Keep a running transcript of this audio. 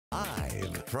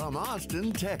From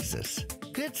Austin, Texas,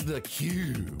 it's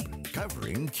theCUBE,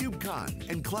 covering KubeCon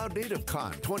and Cloud Native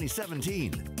Con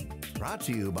 2017. Brought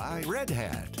to you by Red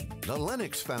Hat, the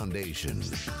Linux Foundation,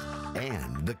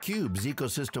 and theCUBE's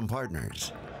ecosystem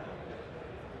partners.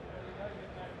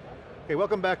 Hey,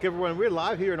 welcome back everyone. We're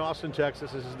live here in Austin,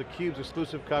 Texas. This is theCUBE's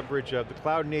exclusive coverage of the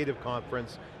Cloud Native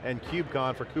Conference and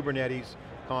KubeCon for Kubernetes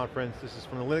Conference. This is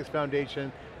from the Linux Foundation.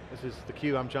 This is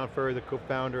theCUBE. I'm John Furrier, the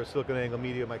co-founder of SiliconANGLE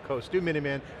Media, my co-host Stu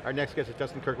Miniman. Our next guest is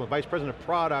Dustin Kirkland, Vice President of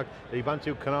Product at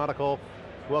Ubuntu Canonical.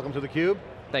 Welcome to theCUBE.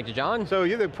 Thank you, John. So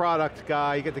you're the product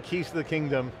guy, you get the keys to the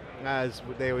kingdom, as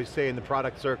they always say in the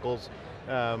product circles.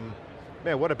 Man,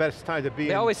 what a best time to be.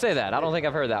 They always say that. I don't think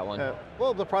I've heard that one.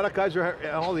 Well, the product guys are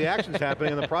all the actions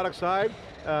happening on the product side.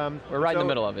 We're right in the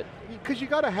middle of it. Because you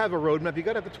got to have a roadmap. You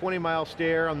got to have the 20-mile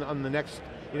stare on the next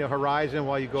horizon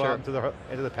while you go out into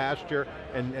the pasture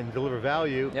and deliver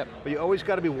value. Yep. But you always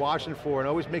got to be watching for and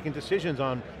always making decisions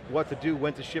on what to do,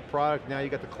 when to ship product. Now you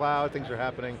got the cloud, things are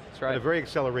happening at a very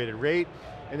accelerated rate,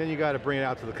 and then you got to bring it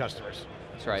out to the customers.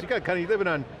 That's right. So you got kind of, you're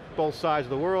living on both sides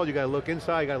of the world. You got to look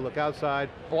inside, you got to look outside.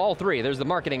 Well, all three. There's the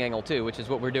marketing angle too, which is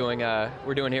what we're doing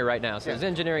here right now. So there's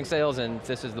engineering, sales, and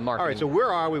this is the marketing. All right, so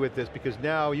where are we with this? Because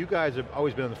now you guys have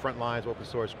always been on the front lines, open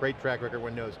source, great track record,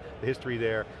 everyone knows the history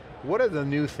there. What are the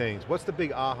new things? What's the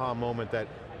big aha moment that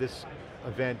this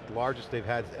event, largest they've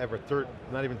had ever,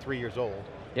 not even 3 years old?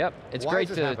 Yep, it's Why great is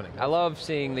this to, happening? I love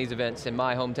seeing these events in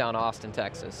my hometown, Austin,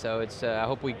 Texas. So it's, I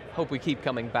hope we keep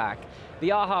coming back.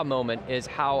 The aha moment is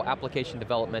how application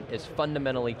development is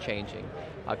fundamentally changing.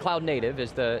 Cloud Native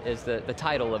is the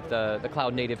title of the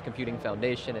Cloud Native Computing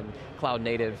Foundation and Cloud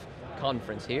Native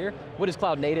conference here. What does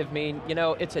Cloud Native mean? You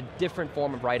know, it's a different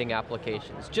form of writing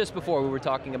applications. Just before we were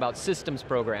talking about systems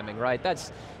programming, right?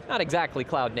 That's not exactly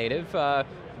Cloud Native.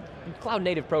 Cloud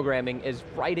Native programming is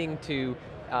writing to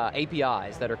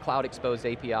APIs that are cloud exposed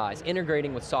APIs,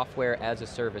 integrating with software as a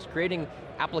service, creating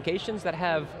applications that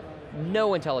have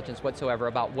no intelligence whatsoever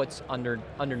about what's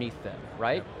underneath them,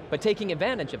 right? But taking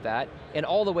advantage of that in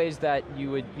all the ways that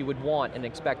you would want and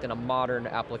expect in a modern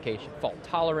application. Fault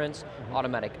tolerance,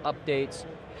 automatic updates,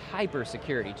 hyper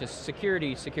security, just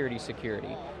security, security,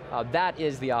 security. That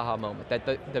is the aha moment, that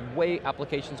the way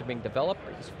applications are being developed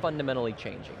is fundamentally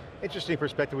changing. Interesting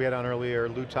perspective we had on earlier.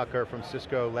 Lou Tucker from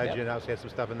Cisco, legend, also had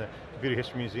some stuff in the Computer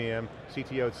History Museum,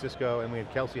 CTO at Cisco, and we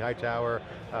had Kelsey Hightower,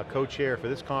 co-chair for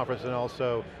this conference, and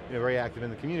also very active in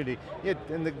the community.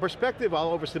 And the perspective,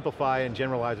 I'll oversimplify and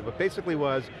generalize it, but basically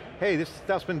was, hey, this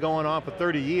stuff's been going on for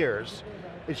 30 years,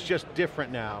 it's just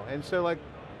different now. And so like,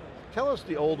 tell us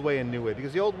the old way and new way,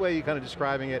 because the old way, you're kind of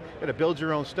describing it, you got to build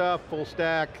your own stuff, full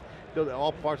stack, build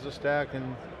all parts of the stack,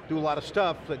 and do a lot of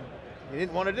stuff that you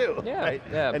didn't want to do, right?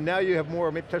 Yeah. And now you have more,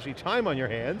 maybe potentially time on your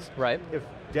hands, right? If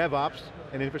DevOps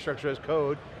and infrastructure as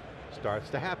code starts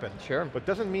to happen. Sure. But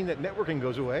doesn't mean that networking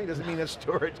goes away, doesn't mean that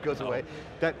storage goes away,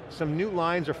 that some new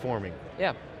lines are forming.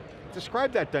 Yeah.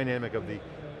 Describe that dynamic of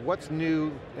what's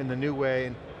new in the new way,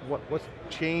 and what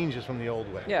changes from the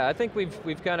old way. Yeah, I think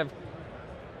we've kind of,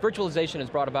 virtualization has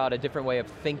brought about a different way of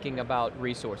thinking about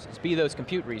resources, be those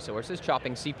compute resources,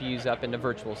 chopping CPUs up into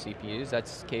virtual CPUs,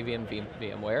 that's KVM,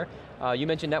 VMware. You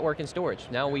mentioned network and storage.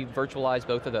 Now we virtualize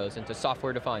both of those into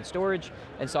software-defined storage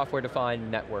and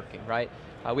software-defined networking, right?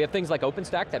 We have things like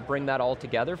OpenStack that bring that all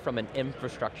together from an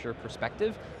infrastructure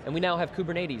perspective, and we now have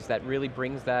Kubernetes that really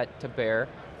brings that to bear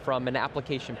from an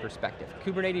application perspective.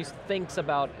 Kubernetes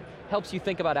helps you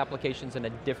think about applications in a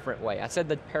different way. I said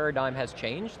the paradigm has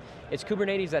changed. It's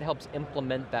Kubernetes that helps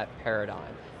implement that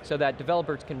paradigm so that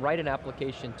developers can write an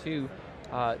application to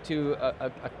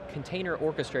a container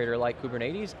orchestrator like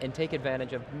Kubernetes and take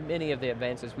advantage of many of the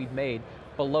advances we've made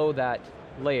below that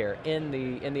layer in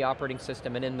the operating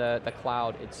system and in the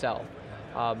cloud itself.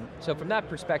 So from that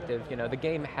perspective, the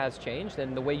game has changed,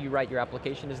 and the way you write your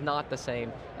application is not the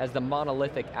same as the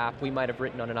monolithic app we might have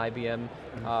written on an IBM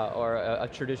or a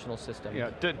traditional system.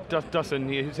 Yeah, Dustin,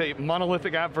 you say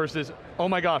monolithic app versus, oh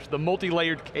my gosh, the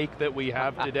multi-layered cake that we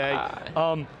have today.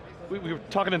 We were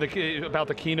talking about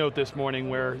the keynote this morning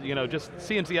where, just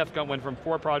CNCF went from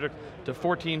 4 projects to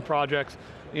 14 projects.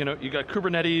 You got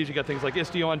Kubernetes, you got things like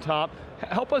Istio on top.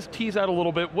 Help us tease out a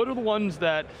little bit, what are the ones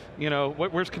that,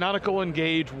 where's Canonical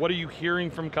engaged? What are you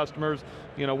hearing from customers?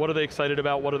 What are they excited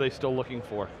about? What are they still looking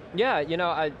for? Yeah,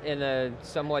 in a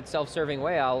somewhat self-serving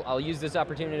way, I'll use this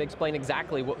opportunity to explain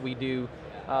exactly what we do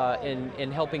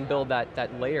in helping build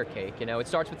that layer cake. It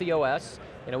starts with the OS.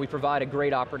 We provide a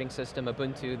great operating system,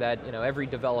 Ubuntu, that every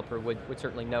developer would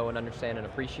certainly know and understand and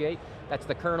appreciate. That's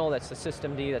the kernel, that's the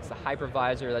systemd, that's the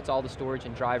hypervisor, that's all the storage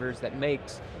and drivers that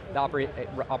makes the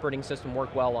operating system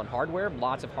work well on hardware,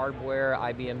 lots of hardware,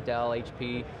 IBM, Dell,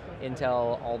 HP,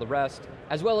 Intel, all the rest,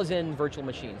 as well as in virtual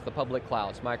machines, the public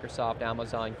clouds, Microsoft,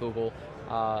 Amazon, Google,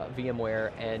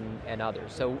 VMware, and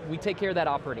others. So we take care of that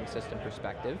operating system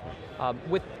perspective.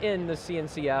 Within the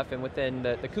CNCF and within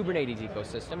the Kubernetes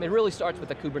ecosystem, it really starts with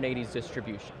the Kubernetes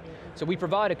distribution. So we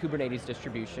provide a Kubernetes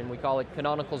distribution, we call it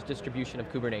Canonical's distribution of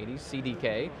Kubernetes,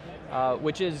 CDK,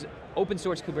 which is open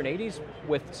source Kubernetes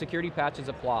with security patches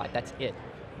applied, that's it.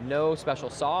 No special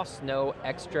sauce, no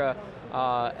extra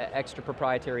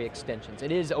proprietary extensions.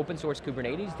 It is open source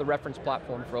Kubernetes, the reference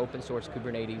platform for open source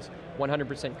Kubernetes,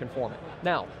 100% conformant.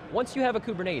 Now, once you have a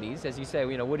Kubernetes, as you say,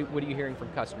 what are you hearing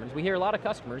from customers? We hear a lot of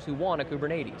customers who want a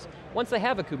Kubernetes. Once they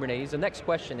have a Kubernetes, the next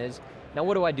question is, now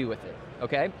what do I do with it,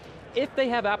 okay? If they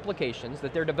have applications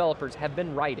that their developers have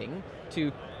been writing to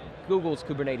Google's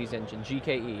Kubernetes engine,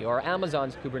 GKE, or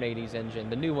Amazon's Kubernetes engine,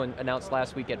 the new one announced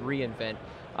last week at reInvent,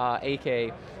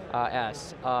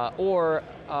 AKS, or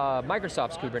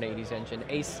Microsoft's Kubernetes engine,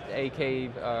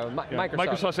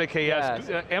 Microsoft's AKS,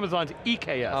 yes. Amazon's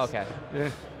EKS. Okay.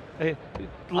 A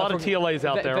lot of TLAs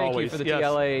out there always. Thank you for the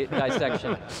TLA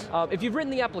dissection. If you've written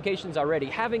the applications already,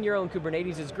 having your own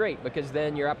Kubernetes is great because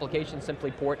then your applications simply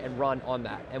port and run on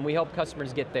that, and we help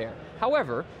customers get there.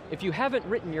 However, if you haven't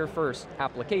written your first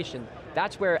application,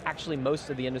 that's where actually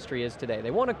most of the industry is today.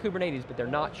 They want a Kubernetes, but they're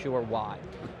not sure why.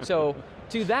 So,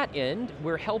 to that end,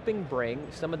 we're helping bring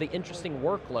some of the interesting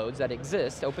workloads that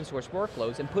exist, open source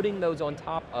workloads, and putting those on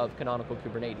top of Canonical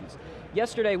Kubernetes.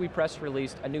 Yesterday, we press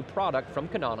released a new product from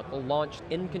Canonical, launched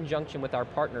in conjunction with our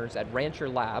partners at Rancher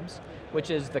Labs, which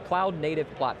is the cloud native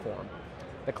platform.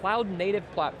 The cloud native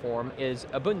platform is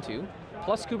Ubuntu,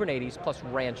 plus Kubernetes, plus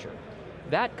Rancher.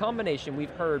 That combination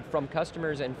we've heard from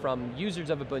customers and from users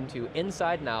of Ubuntu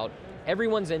inside and out.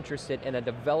 Everyone's interested in a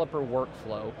developer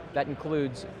workflow that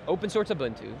includes open source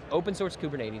Ubuntu, open source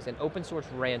Kubernetes, and open source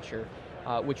Rancher,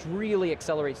 which really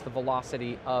accelerates the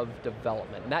velocity of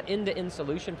development. And that end-to-end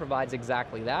solution provides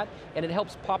exactly that, and it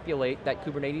helps populate that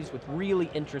Kubernetes with really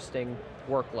interesting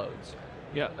workloads.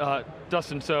 Yeah,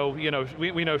 Dustin, so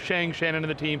we know Shang, Shannon, and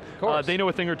the team, they know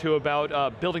a thing or two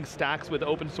about building stacks with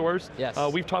open source. Yes.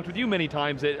 We've talked with you many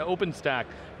times at OpenStack.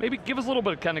 Maybe give us a little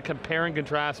bit of kind of compare and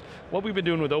contrast what we've been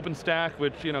doing with OpenStack,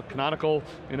 which Canonical,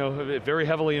 very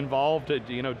heavily involved,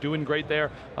 doing great there,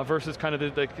 versus kind of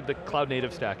the cloud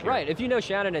native stack here. Right, if you know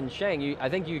Shannon and Shang, I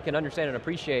think you can understand and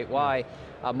appreciate why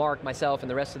Mark, myself, and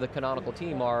the rest of the Canonical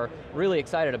team are really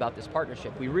excited about this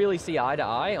partnership. We really see eye to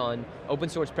eye on open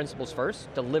source principles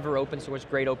first, deliver open source,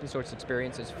 great open source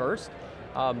experiences first,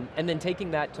 and then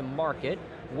taking that to market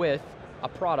with a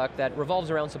product that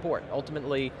revolves around support.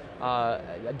 Ultimately,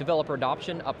 developer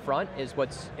adoption up front is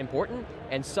what's important,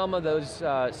 and some of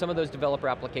those developer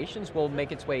applications will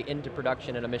make its way into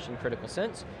production in a mission critical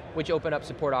sense, which open up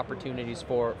support opportunities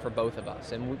for both of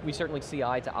us. And we certainly see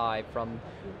eye to eye from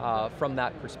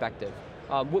that perspective.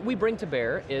 What we bring to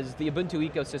bear is the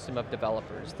Ubuntu ecosystem of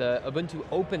developers, the Ubuntu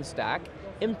OpenStack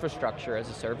infrastructure as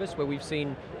a service, where we've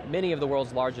seen many of the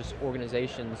world's largest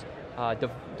organizations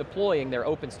deploying their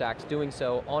OpenStacks, doing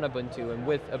so on Ubuntu and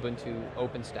with Ubuntu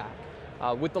OpenStack.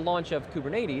 With the launch of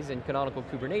Kubernetes and Canonical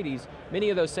Kubernetes, many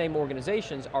of those same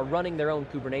organizations are running their own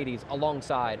Kubernetes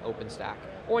alongside OpenStack,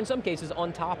 or in some cases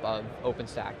on top of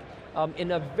OpenStack.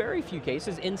 In a very few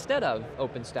cases, instead of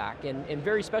OpenStack. In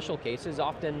very special cases,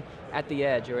 often at the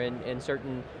edge or in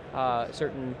certain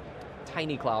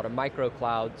tiny cloud or micro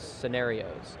cloud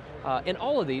scenarios. In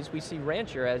all of these, we see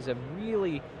Rancher as a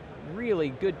really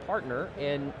good partner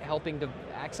in helping to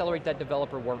accelerate that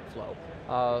developer workflow.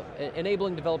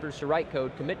 Enabling developers to write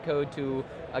code, commit code to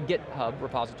a GitHub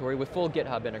repository with full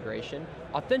GitHub integration,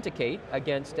 authenticate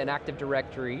against an Active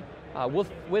Directory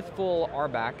with full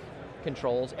RBAC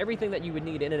controls, everything that you would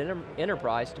need in an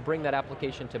enterprise to bring that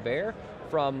application to bear,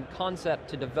 from concept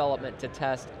to development to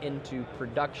test into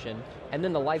production, and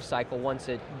then the life cycle once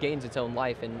it gains its own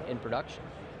life in production.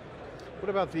 What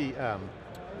about the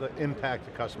impact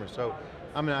to customers? So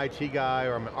I'm an IT guy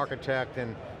or I'm an architect,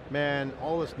 and man,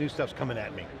 all this new stuff's coming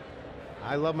at me.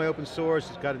 I love my open source,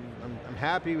 I'm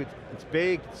happy with it's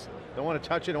baked, don't want to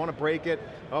touch it, don't want to break it,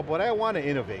 but I want to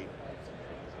innovate.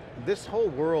 This whole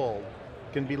world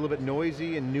can be a little bit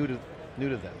noisy and new to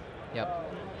them.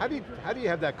 Yep. How do you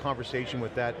have that conversation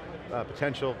with that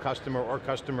potential customer or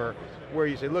customer where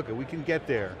you say, look, we can get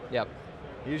there. Yep.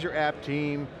 Here's your app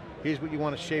team, here's what you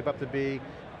want to shape up to be,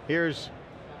 here's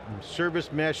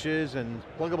service meshes and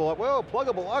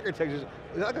pluggable architectures,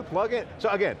 is that going to plug in? So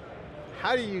again,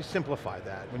 How do you simplify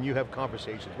that when you have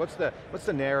conversations? What's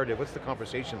the narrative? What's the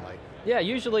conversation like? Yeah,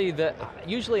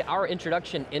 usually our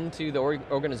introduction into the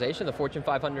organization, the Fortune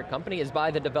 500 company, is by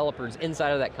the developers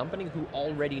inside of that company who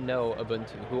already know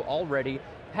Ubuntu, who already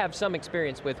have some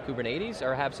experience with Kubernetes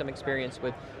or have some experience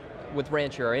with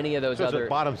Rancher or any of those other. So it's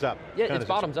bottoms up. Yeah, it's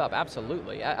bottoms up,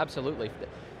 absolutely, absolutely.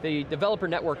 The developer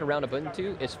network around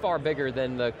Ubuntu is far bigger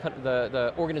than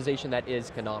the organization that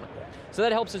is Canonical. So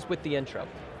that helps us with the intro.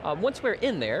 Once we're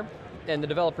in there, and the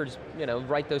developers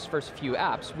write those first few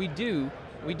apps, we do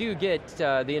get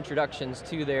the introductions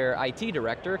to their IT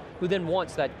director, who then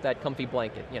wants that comfy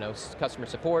blanket, customer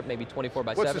support, maybe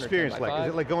 24/7. What's the experience like?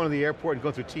 Is it like going to the airport and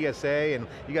going through TSA and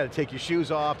you got to take your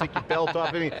shoes off, take your belt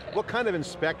off? I mean, what kind of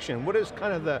inspection? What is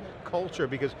kind of the culture?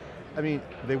 Because, I mean,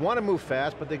 they want to move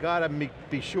fast, but they got to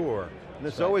be sure. And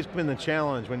this has always been the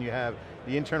challenge when you have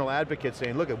the internal advocates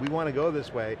saying, look, we want to go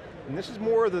this way, and this is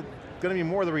going to be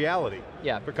more the reality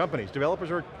for companies.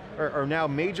 Developers are now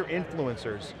major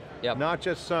influencers. Yep. Not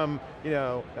just some,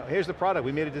 here's the product,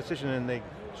 we made a decision and they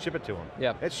ship it to them.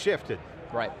 Yep. It's shifted.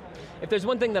 Right. If there's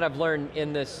one thing that I've learned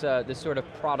in this sort of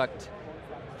product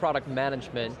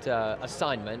management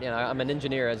assignment, I'm an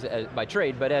engineer by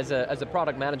trade, but as a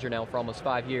product manager now for almost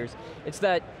 5 years, it's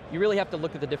that you really have to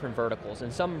look at the different verticals,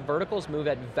 and some verticals move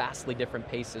at vastly different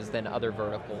paces than other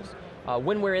verticals.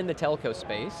 When we're in the telco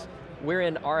space, we're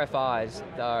in RFIs,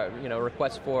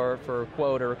 requests for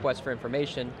quote or requests for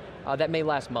information, that may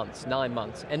last months, 9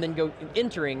 months, and then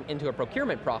entering into a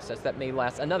procurement process that may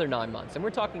last another 9 months. And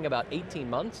we're talking about 18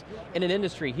 months in an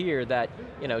industry here that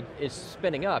is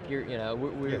spinning up.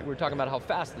 We're talking about how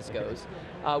fast this goes,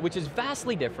 which is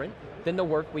vastly different than the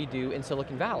work we do in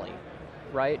Silicon Valley,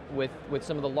 right? With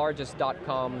some of the largest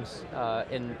 .coms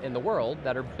in the world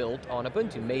that are built on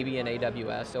Ubuntu, maybe in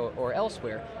AWS or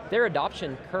elsewhere. Their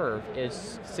adoption curve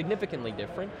is significantly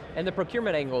different, and the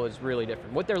procurement angle is really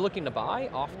different. What they're looking to buy,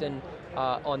 often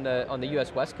on the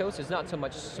US West Coast, is not so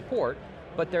much support,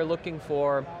 but they're looking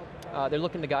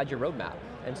to guide your roadmap.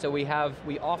 And so we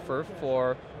offer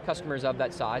for customers of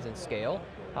that size and scale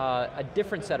a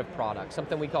different set of products,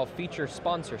 something we call feature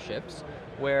sponsorships,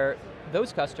 where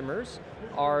those customers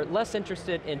are less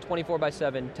interested in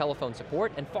 24/7 telephone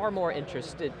support and far more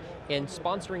interested in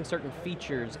sponsoring certain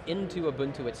features into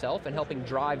Ubuntu itself and helping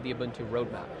drive the Ubuntu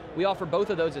roadmap. We offer both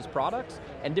of those as products,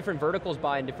 and different verticals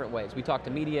buy in different ways. We talk to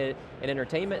media and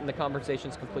entertainment, and the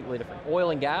conversation's completely different. Oil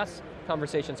and gas,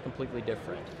 conversation's completely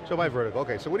different. So by vertical,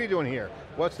 okay, so what are you doing here?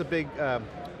 What's the big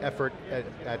effort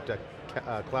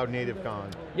at Cloud Native Con?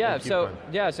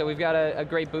 So we've got a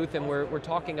great booth, and we're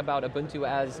talking about Ubuntu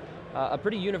as a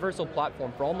pretty universal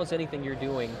platform for almost anything you're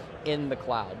doing in the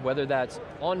cloud, whether that's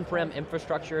on-prem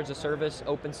infrastructure as a service,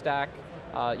 OpenStack.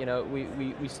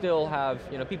 We still have,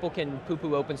 people can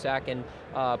poo-poo OpenStack and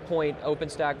point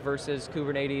OpenStack versus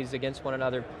Kubernetes against one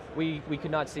another. We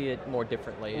could not see it more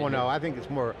differently. Well, no, I think it's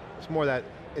more that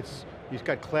you've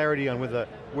got clarity on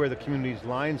where the community's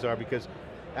lines are, because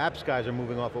apps guys are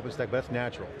moving off OpenStack, but that's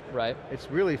natural. Right. It's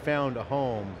really found a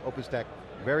home, OpenStack,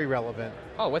 very relevant.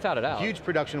 Oh, without a doubt. Huge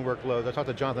production workloads. I talk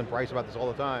to Jonathan Price about this all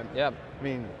the time. Yeah. I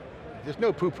mean, there's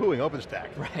no poo-pooing OpenStack.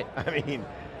 Right. I mean,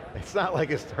 it's not like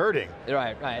it's hurting.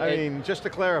 Right. I mean, just to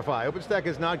clarify, OpenStack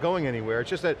is not going anywhere. It's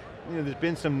just that there's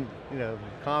been some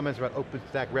comments about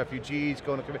OpenStack refugees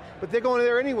going to, but they're going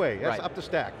there anyway. That's up to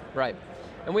Stack. Right.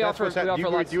 And we offer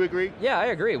lots. Do you agree? Yeah, I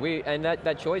agree. And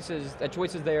that choice is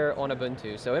there on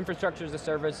Ubuntu. So infrastructure as a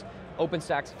service,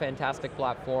 OpenStack's a fantastic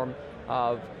platform.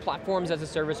 Platforms as a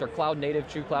service or cloud native,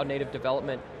 true cloud native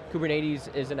development.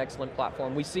 Kubernetes is an excellent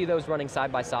platform. We see those running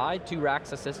side by side, 2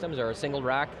 racks of systems or a single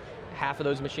rack. Half of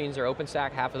those machines are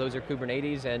OpenStack, half of those are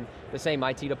Kubernetes, and the same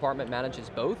IT department manages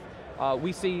both.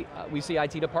 We see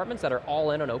IT departments that are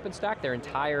all in on OpenStack. Their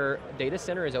entire data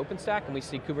center is OpenStack, and we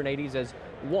see Kubernetes as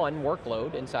one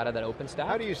workload inside of that OpenStack.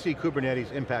 How do you see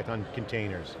Kubernetes impact on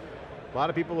containers? A lot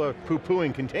of people are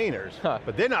poo-pooing containers,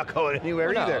 but they're not going anywhere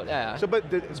either. Yeah. So, but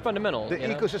it's fundamental. The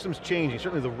ecosystem's changing.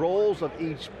 Certainly the roles of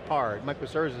each part.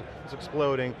 Microservices is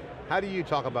exploding. How do you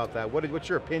talk about that? What's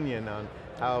your opinion on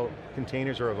how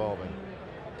containers are evolving?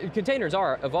 Containers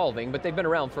are evolving, but they've been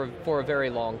around for a very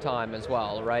long time as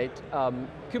well, right?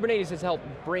 Kubernetes has helped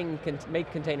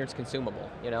make containers consumable,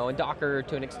 and Docker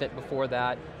to an extent before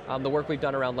that. The work we've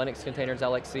done around Linux containers,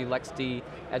 LXC, LXD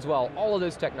as well, all of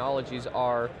those technologies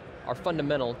are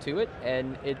fundamental to it,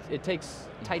 and it takes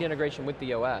tight integration with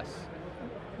the OS.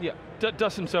 Yeah,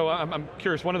 Dustin, so I'm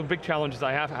curious, one of the big challenges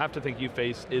I have to think you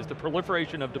face is the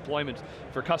proliferation of deployments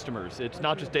for customers. It's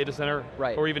not just data center,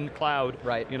 right, or even cloud.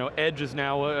 Right. You know, Edge is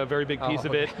now a very big piece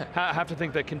of it. Have to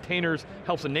think that containers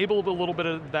helps enable a little bit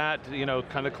of that, you know,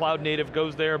 kind of cloud native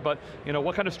goes there, but you know,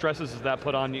 what kind of stresses does that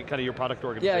put on kind of your product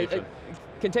organization? Yeah,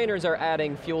 containers are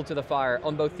adding fuel to the fire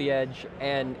on both the edge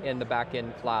and in the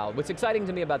back-end cloud. What's exciting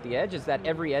to me about the edge is that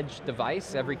every edge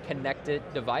device, every connected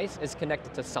device is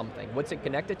connected to something. What's it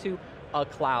connected to? A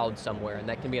cloud somewhere, and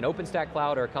that can be an OpenStack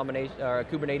cloud or a combination, or a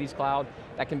Kubernetes cloud.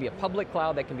 That can be a public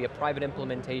cloud, that can be a private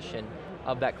implementation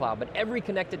of that cloud. But every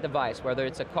connected device, whether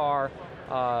it's a car,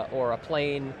 or a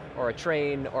plane, or a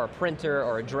train, or a printer,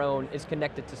 or a drone, is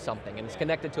connected to something, and it's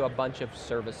connected to a bunch of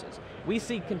services. We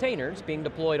see containers being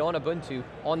deployed on Ubuntu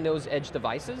on those edge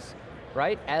devices,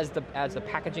 right? As the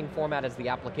packaging format, as the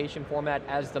application format,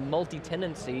 as the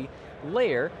multi-tenancy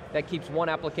layer that keeps one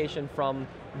application from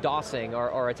DOSing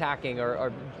or attacking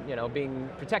or you know, being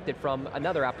protected from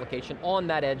another application on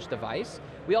that edge device.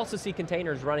 We also see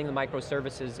containers running the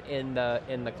microservices in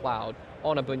the cloud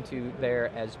on Ubuntu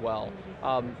there as well.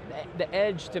 The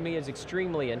edge to me is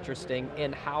extremely interesting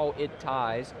in how it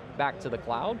ties back to the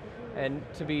cloud. And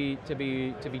to be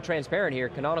transparent here,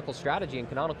 Canonical's strategy and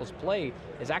Canonical's play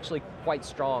is actually quite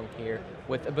strong here,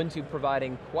 with Ubuntu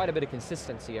providing quite a bit of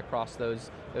consistency across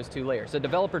those two layers. The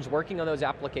developers working on those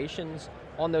applications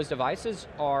on those devices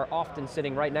are often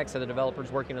sitting right next to the developers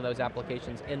working on those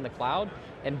applications in the cloud,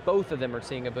 and both of them are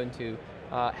seeing Ubuntu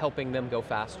helping them go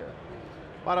faster.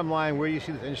 Bottom line, where do you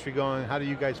see this industry going? How do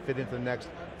you guys fit into the next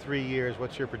 3 years?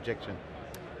 What's your prediction?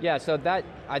 Yeah, so that,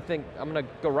 I think, I'm going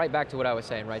to go right back to what I was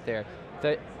saying right there.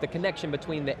 The connection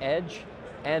between the edge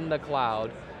and the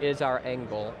cloud is our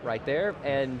angle right there,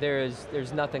 and there's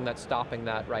nothing that's stopping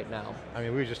that right now. I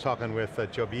mean, we were just talking with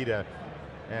Jobita,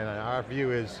 and our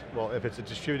view is, well, if it's a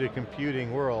distributed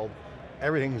computing world,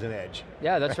 everything's an edge.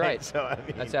 Yeah, that's right. So, I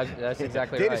mean, that's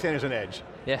exactly right. Data center's an edge.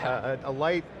 Yeah. A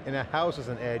light in a house is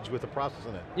an edge with a process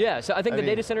in it. Yeah, so I think the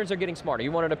data centers are getting smarter.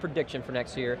 You wanted a prediction for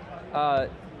next year.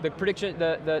 The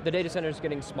data centers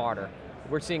getting smarter.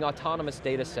 We're seeing autonomous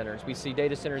data centers. We see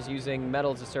data centers using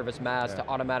Metal as a Service MaaS to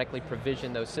automatically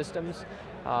provision those systems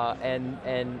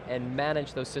and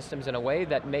manage those systems in a way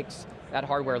that makes that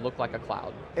hardware look like a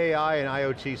cloud. AI and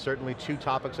IoT, certainly two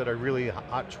topics that are really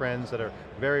hot trends that are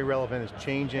very relevant. It's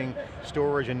changing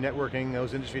storage and networking.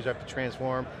 Those industries have to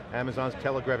transform. Amazon's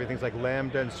telegraphing things like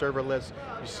Lambda and serverless.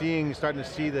 You're starting to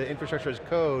see the infrastructure as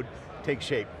code take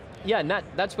shape. Yeah, and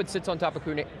that's what sits on top of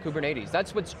Kubernetes.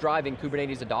 That's what's driving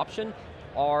Kubernetes adoption,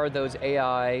 are those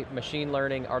AI, machine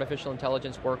learning, artificial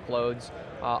intelligence workloads.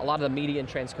 A lot of the media and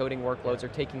transcoding workloads are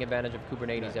taking advantage of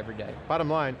Kubernetes every day. Bottom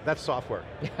line, that's software.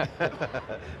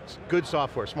 Good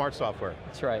software, smart software.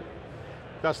 That's right.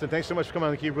 Dustin, thanks so much for coming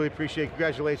on theCUBE, really appreciate it.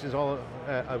 Congratulations on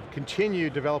of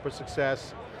continued developer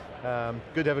success.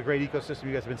 Good to have a great ecosystem.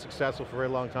 You guys have been successful for a very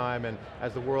long time, and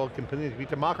as the world continues to be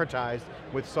democratized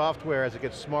with software, as it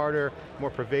gets smarter,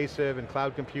 more pervasive, and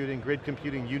cloud computing, grid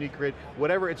computing, UniGrid,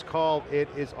 whatever it's called, it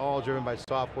is all driven by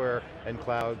software and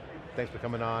cloud. Thanks for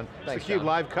coming on. Thanks, it's theCUBE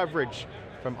live coverage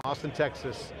from Austin,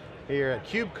 Texas, here at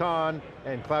KubeCon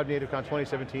and Cloud Native Con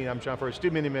 2017. I'm John Furrier,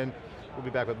 Stu Miniman. We'll be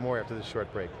back with more after this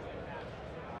short break.